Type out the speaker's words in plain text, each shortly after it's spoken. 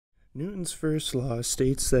Newton's first law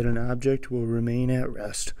states that an object will remain at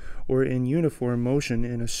rest or in uniform motion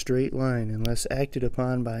in a straight line unless acted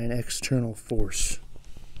upon by an external force.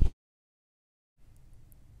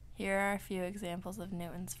 Here are a few examples of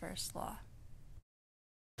Newton's first law.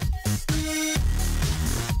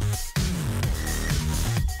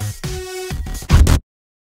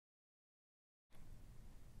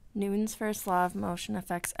 Newton's first law of motion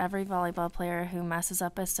affects every volleyball player who messes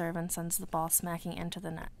up his serve and sends the ball smacking into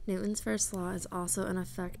the net. Newton's first law is also in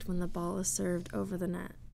effect when the ball is served over the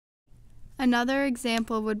net. Another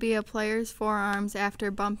example would be a player's forearms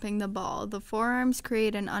after bumping the ball. The forearms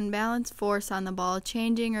create an unbalanced force on the ball,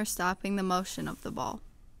 changing or stopping the motion of the ball.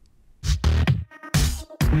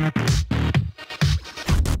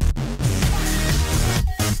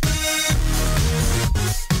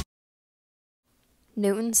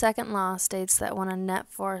 Newton's second law states that when a net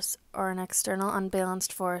force or an external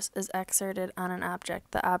unbalanced force is exerted on an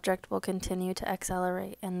object, the object will continue to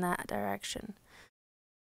accelerate in that direction.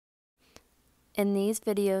 In these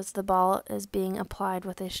videos, the ball is being applied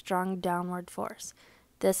with a strong downward force.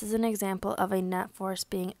 This is an example of a net force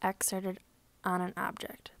being exerted on an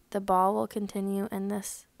object. The ball will continue in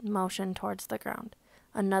this motion towards the ground.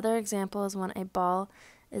 Another example is when a ball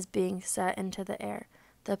is being set into the air.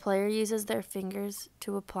 The player uses their fingers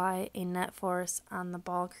to apply a net force on the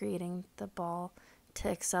ball, creating the ball to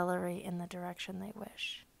accelerate in the direction they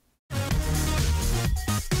wish.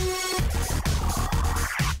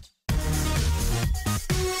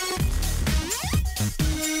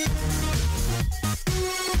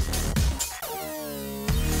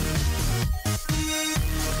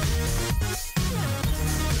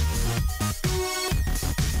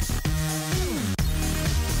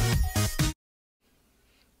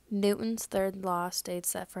 Newton's third law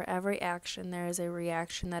states that for every action there is a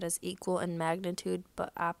reaction that is equal in magnitude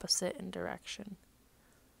but opposite in direction.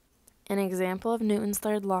 An example of Newton's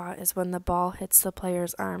third law is when the ball hits the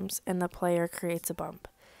player's arms and the player creates a bump.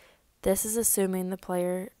 This is assuming the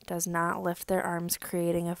player does not lift their arms,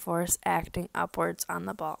 creating a force acting upwards on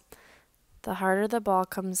the ball. The harder the ball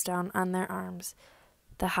comes down on their arms,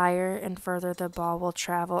 the higher and further the ball will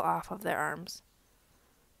travel off of their arms.